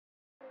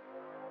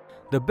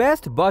The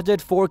best budget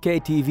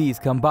 4K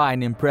TVs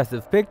combine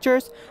impressive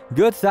pictures,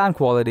 good sound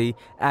quality,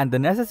 and the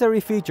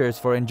necessary features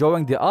for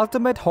enjoying the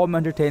ultimate home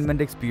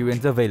entertainment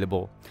experience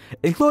available,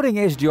 including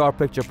HDR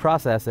picture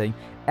processing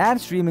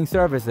and streaming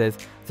services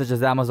such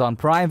as Amazon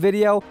Prime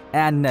Video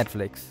and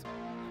Netflix.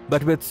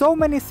 But with so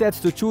many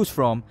sets to choose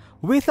from,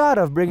 we thought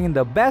of bringing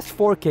the best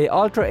 4K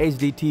Ultra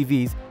HD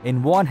TVs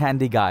in one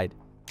handy guide.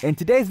 In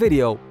today's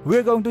video,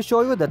 we're going to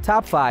show you the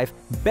top 5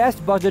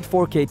 best budget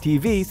 4K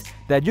TVs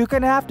that you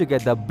can have to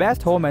get the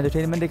best home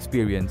entertainment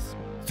experience.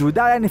 So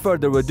without any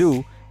further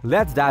ado,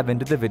 let's dive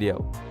into the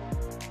video.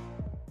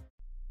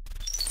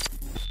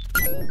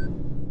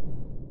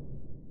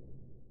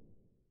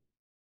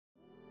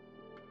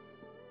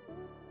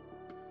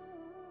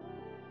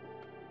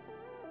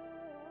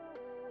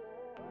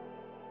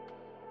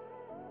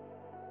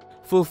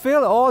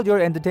 Fulfill all your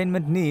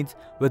entertainment needs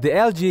with the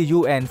LG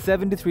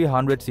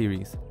UN7300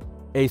 series,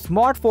 a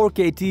smart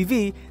 4K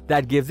TV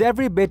that gives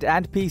every bit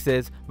and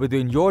pieces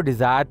within your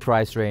desired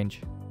price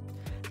range.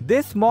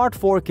 This smart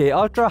 4K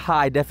ultra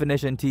high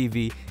definition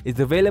TV is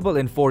available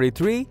in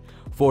 43,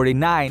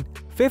 49,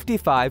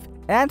 55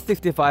 and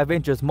 65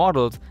 inches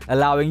models,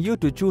 allowing you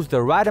to choose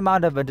the right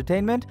amount of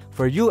entertainment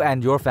for you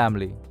and your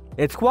family.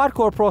 Its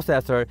quad-core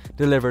processor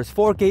delivers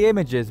 4K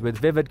images with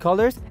vivid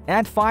colors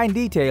and fine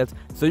details,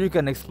 so you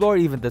can explore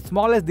even the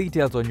smallest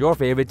details on your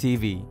favorite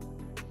TV.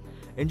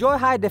 Enjoy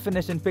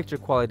high-definition picture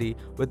quality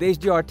with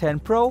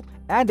HDR10 Pro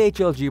and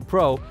HLG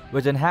Pro,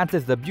 which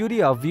enhances the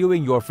beauty of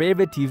viewing your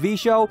favorite TV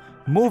show,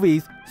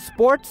 movies,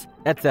 sports,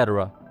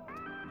 etc.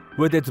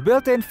 With its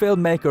built-in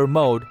filmmaker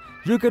mode,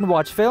 you can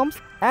watch films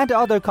and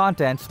other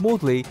content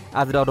smoothly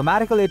as it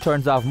automatically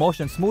turns off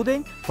motion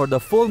smoothing for the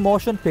full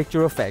motion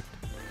picture effect.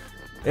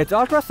 Its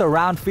Ultra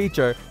Surround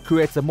feature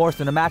creates a more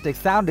cinematic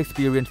sound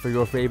experience for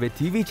your favorite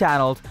TV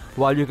channels,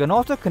 while you can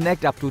also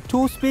connect up to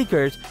 2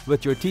 speakers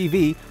with your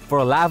TV for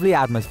a lively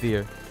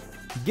atmosphere.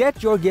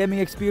 Get your gaming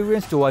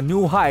experience to a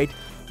new height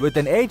with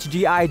an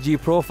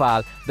HDIG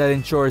profile that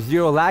ensures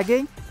zero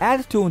lagging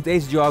and tunes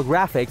HDR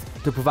graphics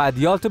to provide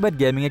the ultimate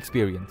gaming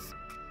experience.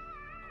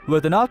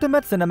 With an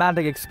ultimate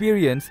cinematic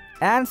experience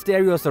and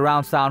stereo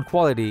surround sound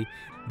quality,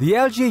 the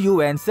LG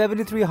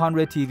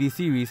UN7300 TV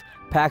series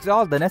packs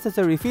all the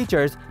necessary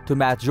features to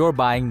match your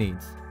buying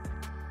needs.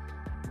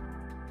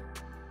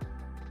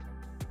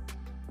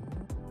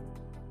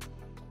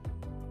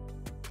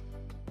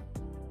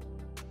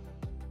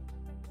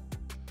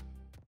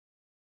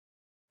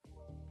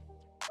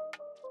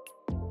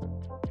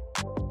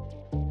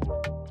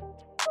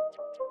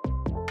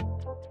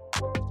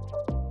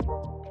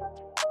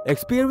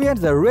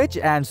 Experience a rich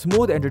and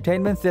smooth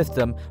entertainment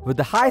system with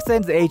the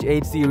Hisense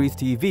H8 Series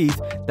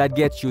TVs that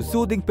gets you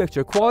soothing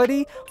picture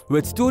quality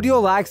with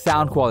studio-like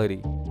sound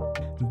quality.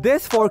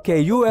 This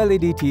 4K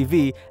ULED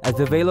TV is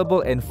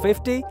available in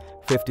 50,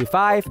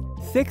 55,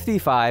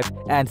 65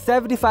 and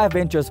 75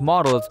 inches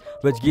models,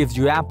 which gives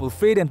you ample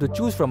freedom to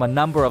choose from a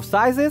number of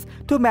sizes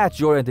to match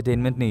your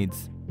entertainment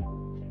needs.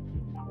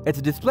 Its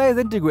display is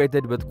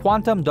integrated with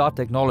quantum dot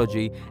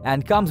technology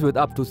and comes with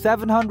up to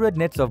 700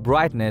 nits of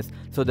brightness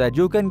so that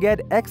you can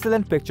get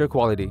excellent picture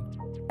quality.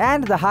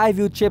 And the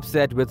High-View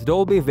chipset with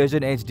Dolby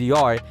Vision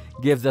HDR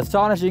gives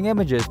astonishing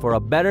images for a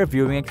better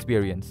viewing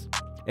experience.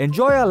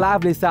 Enjoy a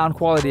lively sound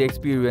quality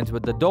experience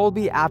with the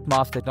Dolby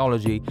Atmos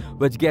technology,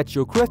 which gets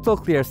you crystal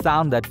clear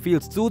sound that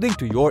feels soothing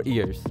to your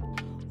ears.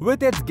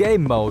 With its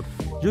game mode,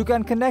 you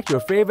can connect your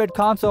favorite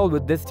console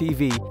with this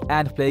TV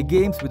and play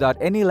games without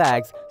any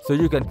lags, so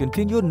you can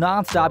continue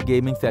non-stop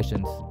gaming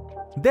sessions.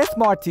 This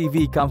smart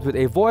TV comes with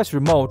a voice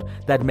remote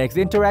that makes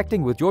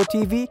interacting with your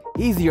TV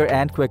easier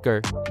and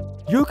quicker.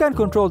 You can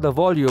control the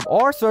volume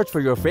or search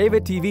for your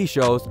favorite TV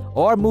shows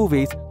or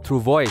movies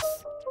through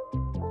voice.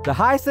 The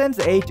Hisense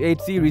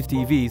H8 Series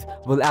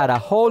TVs will add a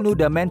whole new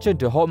dimension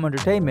to home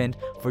entertainment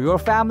for your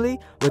family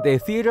with a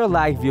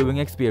theater-like viewing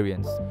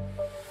experience.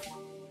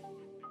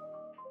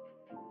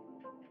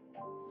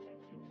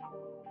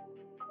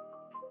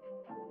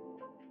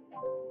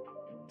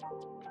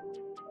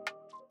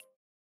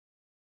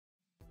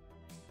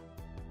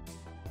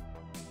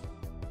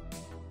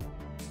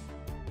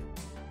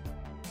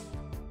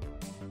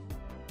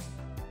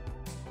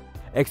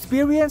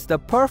 Experience the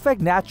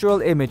perfect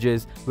natural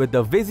images with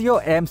the Vizio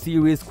M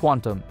Series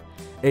Quantum,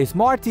 a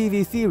smart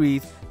TV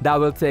series that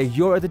will take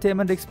your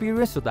entertainment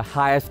experience to the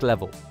highest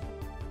level.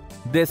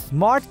 This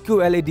smart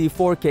QLED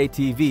 4K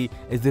TV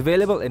is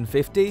available in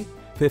 50,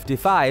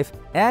 55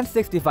 and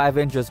 65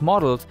 inches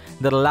models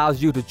that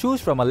allows you to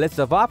choose from a list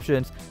of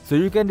options so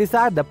you can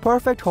decide the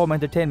perfect home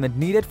entertainment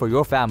needed for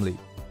your family.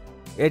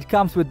 It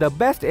comes with the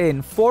best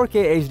in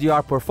 4K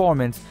HDR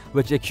performance,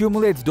 which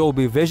accumulates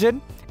Dolby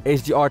Vision,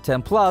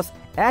 HDR10 Plus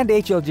and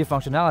HLG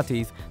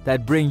functionalities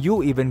that bring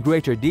you even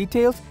greater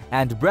details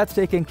and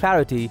breathtaking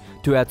clarity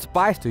to add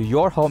spice to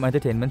your home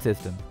entertainment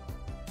system.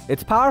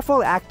 Its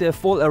powerful active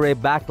full array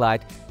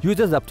backlight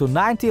uses up to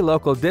 90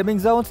 local dimming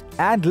zones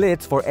and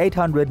lids for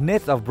 800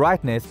 nits of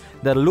brightness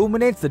that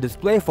illuminates the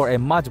display for a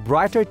much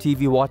brighter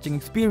TV watching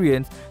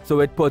experience,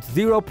 so it puts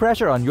zero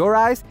pressure on your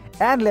eyes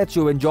and lets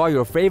you enjoy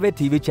your favorite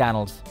TV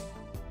channels.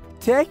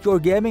 Take your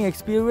gaming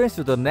experience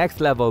to the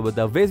next level with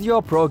the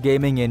Vizio Pro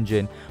Gaming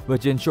Engine,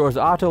 which ensures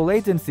auto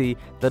latency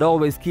that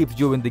always keeps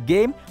you in the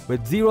game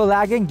with zero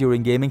lagging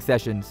during gaming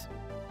sessions.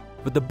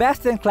 With the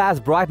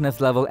best-in-class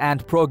brightness level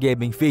and pro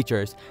gaming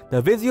features,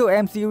 the Vizio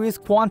M Series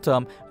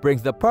Quantum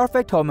brings the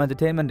perfect home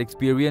entertainment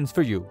experience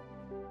for you.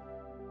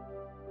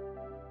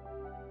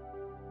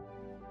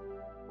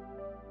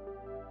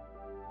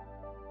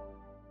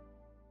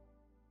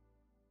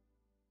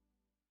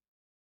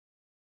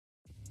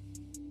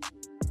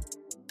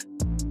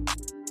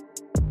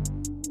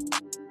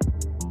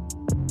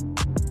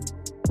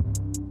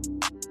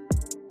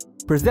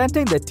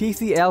 Presenting the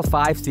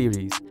TCL5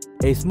 series,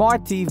 a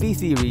smart TV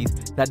series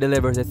that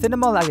delivers a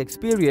cinema-like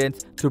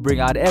experience to bring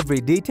out every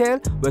detail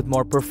with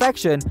more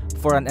perfection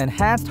for an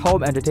enhanced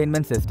home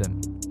entertainment system.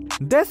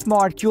 This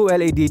smart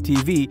QLED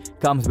TV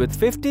comes with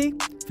 50,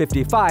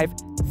 55,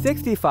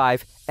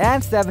 65,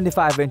 and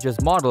 75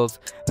 inches models,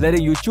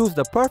 letting you choose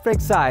the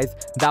perfect size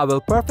that will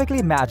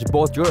perfectly match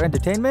both your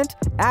entertainment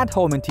and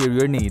home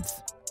interior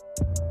needs.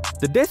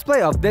 The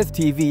display of this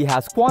TV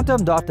has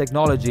quantum dot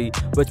technology,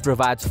 which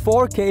provides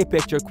 4K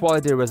picture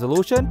quality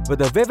resolution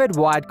with a vivid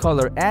wide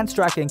color and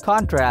striking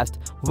contrast,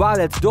 while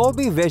its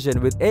Dolby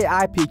Vision with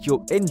AI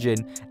PQ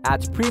engine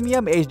adds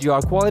premium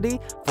HDR quality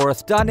for a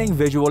stunning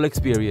visual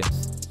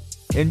experience.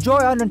 Enjoy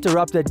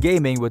uninterrupted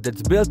gaming with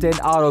its built-in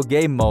auto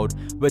game mode,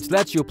 which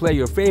lets you play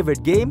your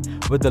favorite game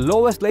with the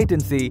lowest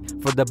latency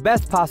for the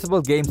best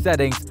possible game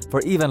settings for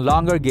even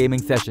longer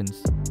gaming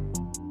sessions.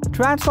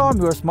 Transform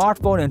your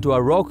smartphone into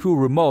a Roku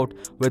remote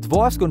with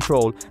voice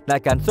control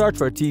that can search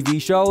for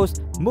TV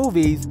shows,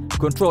 movies,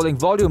 controlling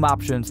volume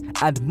options,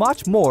 and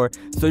much more,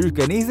 so you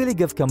can easily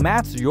give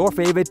commands to your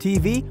favorite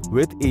TV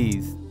with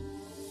ease.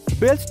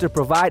 Built to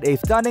provide a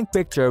stunning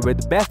picture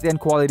with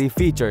best-in-quality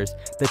features,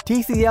 the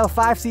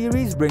TCL5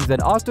 series brings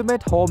an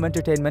ultimate home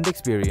entertainment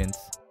experience.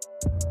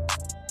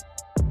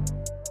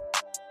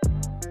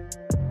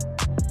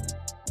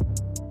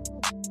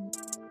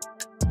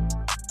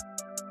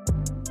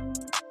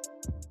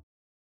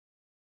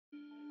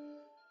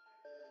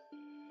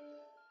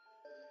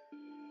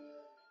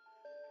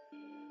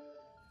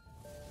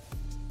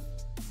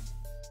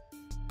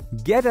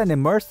 Get an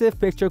immersive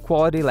picture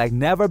quality like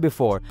never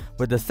before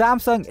with the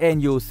Samsung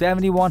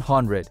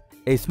NU7100,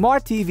 a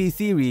smart TV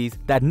series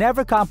that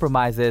never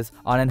compromises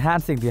on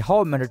enhancing the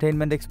home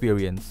entertainment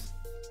experience.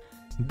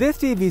 This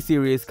TV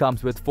series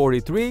comes with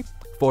 43,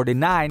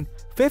 49,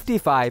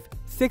 55,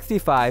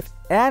 65,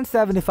 and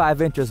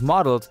 75 inches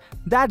models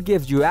that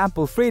gives you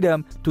ample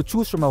freedom to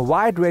choose from a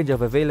wide range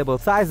of available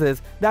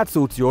sizes that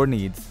suits your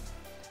needs.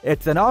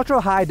 It's an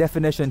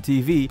ultra-high-definition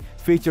TV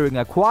featuring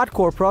a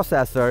quad-core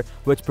processor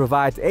which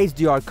provides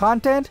HDR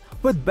content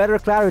with better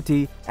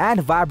clarity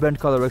and vibrant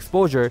color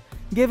exposure,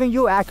 giving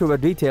you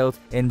accurate details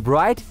in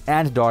bright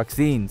and dark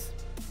scenes.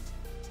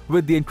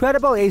 With the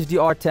incredible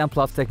HDR10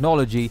 Plus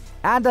technology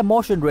and a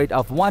motion rate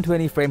of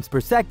 120 frames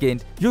per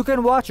second, you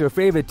can watch your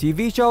favorite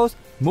TV shows,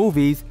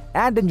 movies,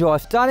 and enjoy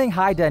stunning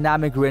high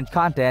dynamic range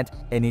content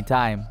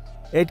anytime.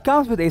 It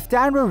comes with a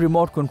standard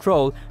remote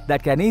control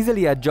that can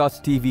easily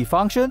adjust TV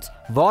functions,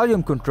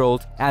 volume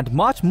controls, and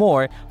much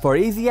more for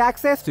easy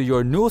access to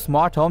your new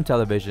smart home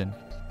television.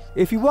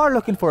 If you are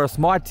looking for a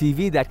smart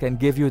TV that can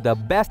give you the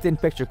best in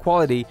picture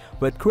quality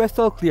with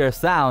crystal clear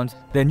sounds,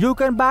 then you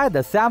can buy the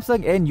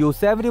Samsung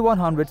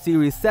NU7100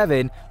 Series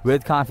 7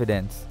 with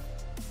confidence.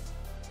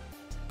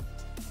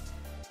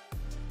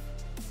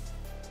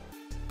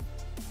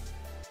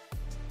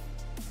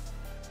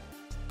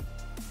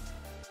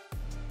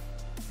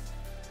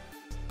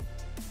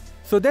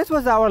 So this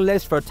was our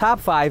list for top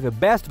 5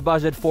 best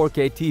budget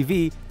 4K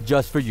TV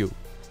just for you.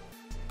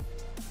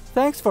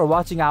 Thanks for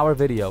watching our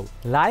video.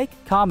 Like,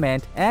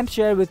 comment, and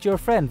share with your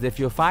friends if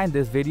you find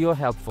this video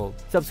helpful.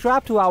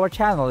 Subscribe to our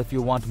channel if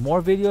you want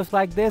more videos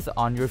like this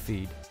on your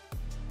feed.